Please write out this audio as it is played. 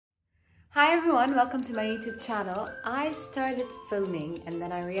Hi everyone, welcome to my YouTube channel. I started filming and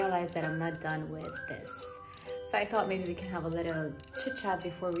then I realized that I'm not done with this. So I thought maybe we can have a little chit chat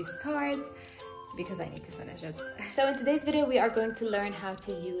before we start because I need to finish it. So in today's video, we are going to learn how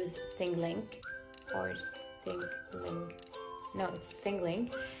to use Thinglink or Thinglink. No, it's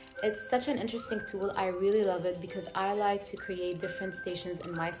Thinglink. It's such an interesting tool. I really love it because I like to create different stations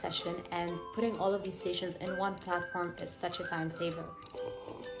in my session, and putting all of these stations in one platform is such a time saver.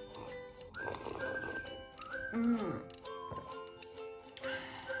 I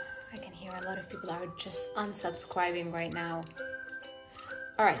can hear a lot of people are just unsubscribing right now.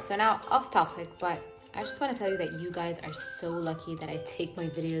 Alright, so now off topic, but I just want to tell you that you guys are so lucky that I take my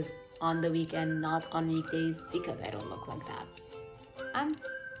videos on the weekend, not on weekdays, because I don't look like that. I'm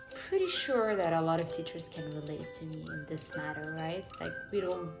pretty sure that a lot of teachers can relate to me in this matter, right? Like we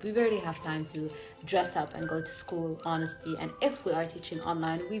barely have time to dress up and go to school, honestly. And if we are teaching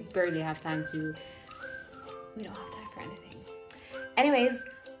online, we barely have time to, we don't have time for anything. Anyways,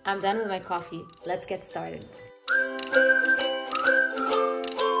 I'm done with my coffee. Let's get started.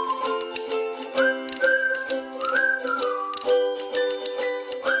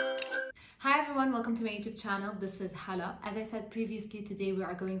 Welcome to my YouTube channel. This is Hala. As I said previously, today we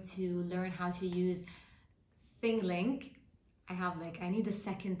are going to learn how to use Thinglink. I need a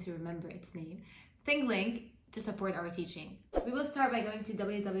second to remember its name. Thinglink to support our teaching. We will start by going to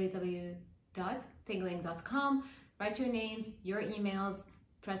www.thinglink.com, write your names, your emails,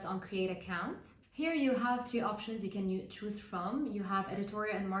 press on create account. Here you have three options you can choose from. You have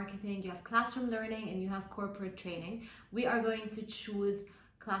editorial and marketing, you have classroom learning, and you have corporate training. We are going to choose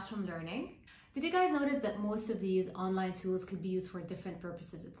classroom learning. Did you guys notice that most of these online tools could be used for different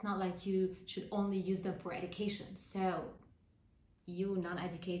purposes? It's not like you should only use them for education. So you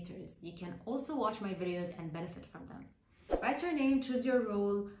non-educators, you can also watch my videos and benefit from them. Write your name, choose your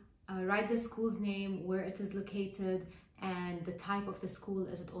role, write the school's name, where it is located, and the type of the school.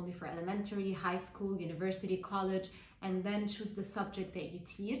 Is it only for elementary, high school, university, college? And then choose the subject that you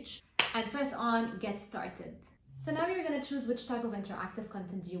teach and press on get started. So now you're going to choose which type of interactive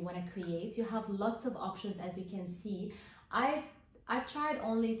content you want to create. You have lots of options, as you can see. I've tried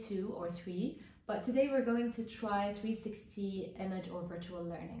only 2 or 3, but today we're going to try 360 image or virtual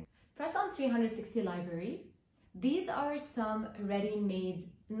learning. Press on 360 library. These are some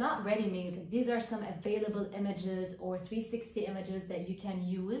not ready-made, these are some available images or 360 images that you can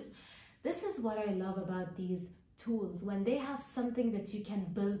use. This is what I love about these tools, when they have something that you can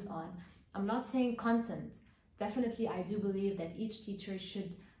build on. I'm not saying content. Definitely, I do believe that each teacher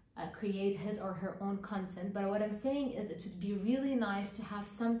should create his or her own content. But what I'm saying is it would be really nice to have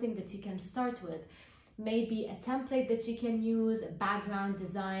something that you can start with. Maybe a template that you can use, a background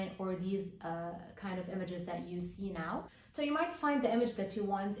design, or these kind of images that you see now. So you might find the image that you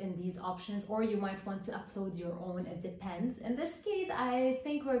want in these options, or you might want to upload your own. It depends. In this case, I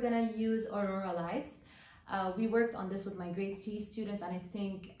think we're going to use Aurora Lights. We worked on this with my grade 3 students, and I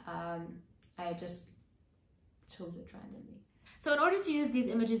think I just chose it randomly. So in order to use these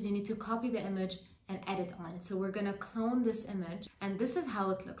images, you need to copy the image and edit on it. So we're gonna clone this image, and this is how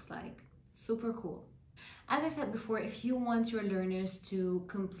it looks like. Super cool. As I said before, if you want your learners to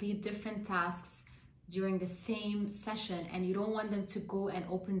complete different tasks during the same session and you don't want them to go and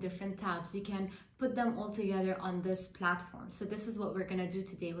open different tabs, you can put them all together on this platform. So this is what we're gonna do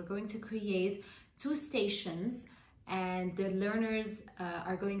today. We're going to create 2 stations, and the learners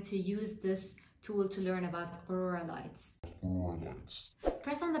are going to use this tool to learn about Aurora Lights.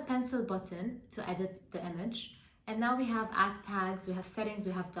 Press on the pencil button to edit the image, and now we have add tags, we have settings,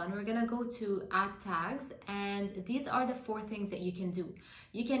 we have done. We're gonna go to add tags, and these are the 4 things that you can do.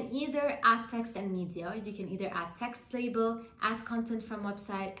 You can either add text and media, you can either add text label, add content from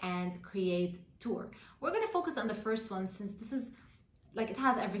website, and create tour. We're gonna focus on the first one since this is it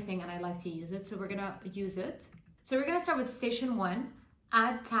has everything and I like to use it, so we're gonna use it. So we're gonna start with station 1,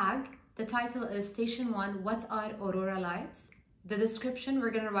 add tag. The title is Station 1, What are Aurora Lights? The description we're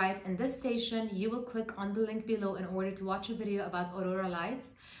going to write, in this station, you will click on the link below in order to watch a video about Aurora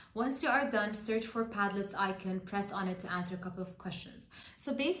Lights. Once you are done, search for Padlet's icon, press on it to answer a couple of questions.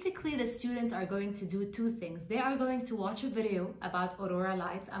 So basically, the students are going to do 2 things. They are going to watch a video about Aurora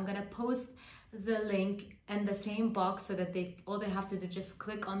Lights. I'm going to post the link in the same box so that all they have to do is just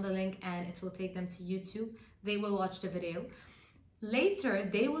click on the link and it will take them to YouTube. They will watch the video. Later,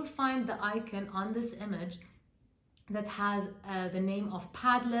 they will find the icon on this image that has the name of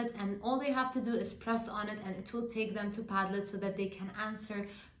Padlet, and all they have to do is press on it and it will take them to Padlet so that they can answer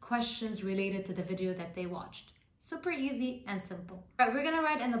questions related to the video that they watched. Super easy and simple. All right, we're gonna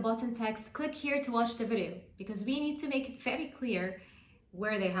write in the button text, click here to watch the video, because we need to make it very clear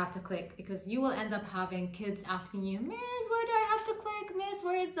where they have to click, because you will end up having kids asking you, Miss, where do I have to click? Miss,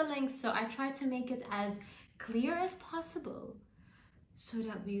 where is the link? So I try to make it as clear as possible so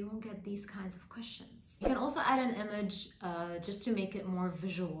that we won't get these kinds of questions. You can also add an image just to make it more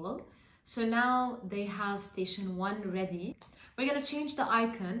visual. So now they have station 1 ready. We're gonna change the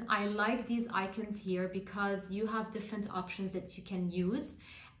icon. I like these icons here because you have different options that you can use,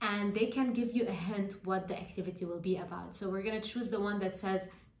 and they can give you a hint what the activity will be about. So we're gonna choose the one that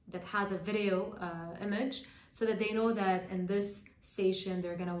has a video image, so that they know that in this station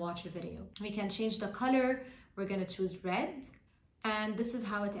they're gonna watch a video. We can change the color. We're gonna choose red, and this is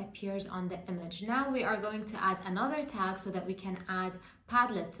how it appears on the image. Now we are going to add another tag so that we can add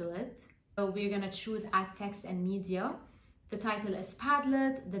Padlet to it. So we're gonna choose add text and media. The title is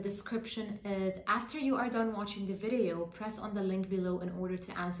Padlet. The description is, after you are done watching the video, press on the link below in order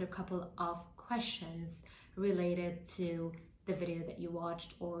to answer a couple of questions related to the video that you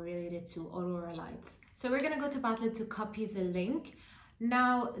watched or related to aurora lights. So we're gonna go to Padlet to copy the link.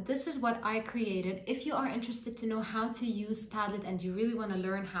 Now, this is what I created. If you are interested to know how to use Padlet and you really wanna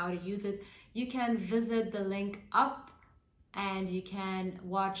learn how to use it, you can visit the link up and you can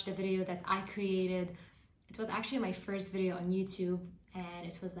watch the video that I created. It was actually my first video on YouTube, and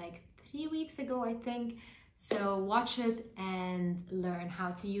it was like 3 weeks ago, I think. So watch it and learn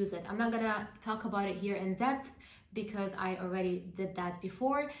how to use it. I'm not gonna talk about it here in depth because I already did that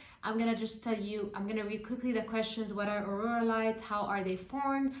before. I'm gonna just tell you, I'm gonna read quickly the questions. What are aurora lights? How are they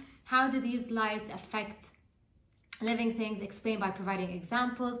formed? How do these lights affect living things? Explain by providing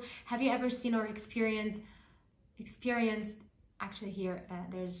examples. Have you ever seen or experienced actually here,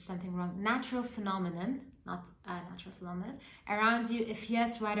 there's something wrong. Natural phenomenon, not a natural phenomenon, around you. If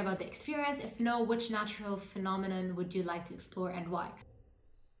yes, write about the experience. If no, which natural phenomenon would you like to explore and why?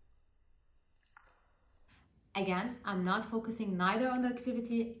 Again, I'm not focusing neither on the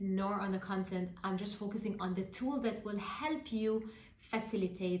activity nor on the content. I'm just focusing on the tool that will help you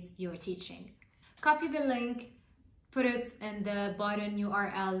facilitate your teaching. Copy the link, put it in the button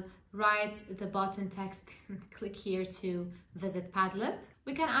URL, write the button text, click here to visit Padlet.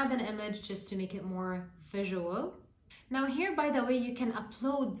 We can add an image just to make it more visual. Now here, by the way, you can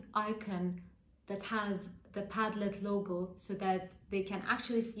upload icon that has the Padlet logo so that they can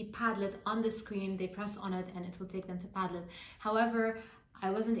actually see Padlet on the screen. They press on it and it will take them to Padlet. However, I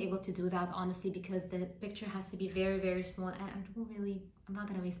wasn't able to do that honestly because the picture has to be very, very small, and I'm not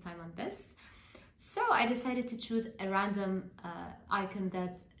gonna waste time on this. So I decided to choose a random icon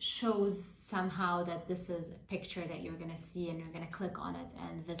that shows somehow that this is a picture that you're gonna see and you're gonna click on it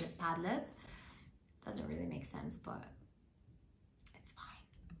and visit Padlet. Doesn't really make sense, but it's fine.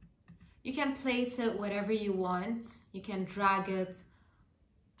 You can place it wherever you want. You can drag it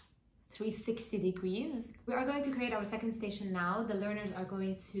 360 degrees. We are going to create our second station now. The learners are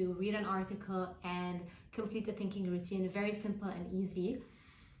going to read an article and complete the thinking routine. Very simple and easy.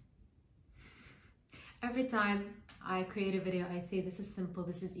 Every time I create a video, I say this is simple,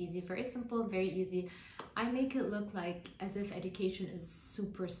 this is easy, very simple, very easy. I make it look like as if education is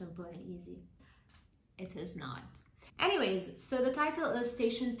super simple and easy. It is not. Anyways, so the title is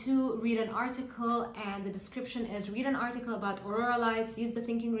Station 2, read an article, and the description is read an article about aurora lights, use the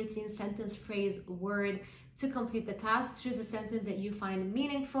thinking routine, sentence, phrase, word to complete the task. Choose a sentence that you find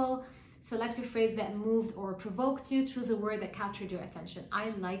meaningful. Select a phrase that moved or provoked you. Choose a word that captured your attention. I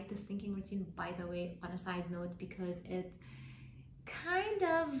like this thinking routine, by the way, on a side note, because it kind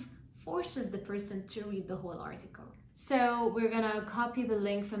of forces the person to read the whole article. So we're gonna copy the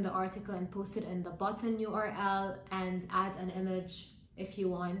link from the article and post it in the button URL and add an image if you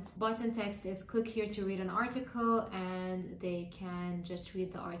want. Button text is click here to read an article, and they can just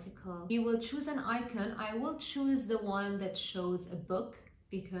read the article. You will choose an icon. I will choose the one that shows a book,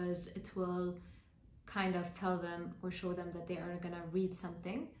 because it will kind of tell them or show them that they are gonna read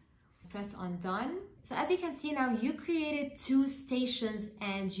something. Press on done. So as you can see now, you created 2 stations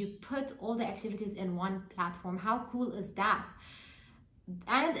and you put all the activities in one platform. How cool is that?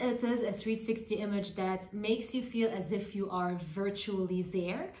 And it is a 360 image that makes you feel as if you are virtually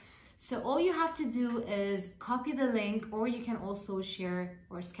there. So all you have to do is copy the link, or you can also share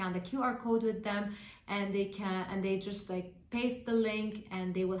or scan the QR code with them, and they just like paste the link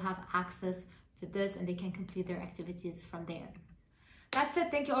and they will have access to this and they can complete their activities from there. That's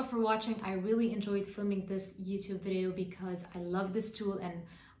it. Thank you all for watching. I really enjoyed filming this YouTube video because I love this tool, and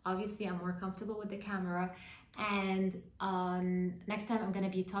obviously I'm more comfortable with the camera. And next time I'm going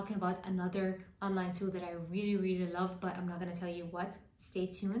to be talking about another online tool that I really love, but I'm not going to tell you what. Stay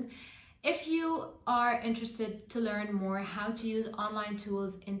tuned. If you are interested to learn more how to use online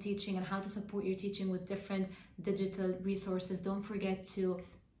tools in teaching and how to support your teaching with different digital resources, don't forget to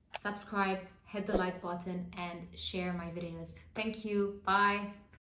subscribe, hit the like button, and share my videos. Thank you. Bye.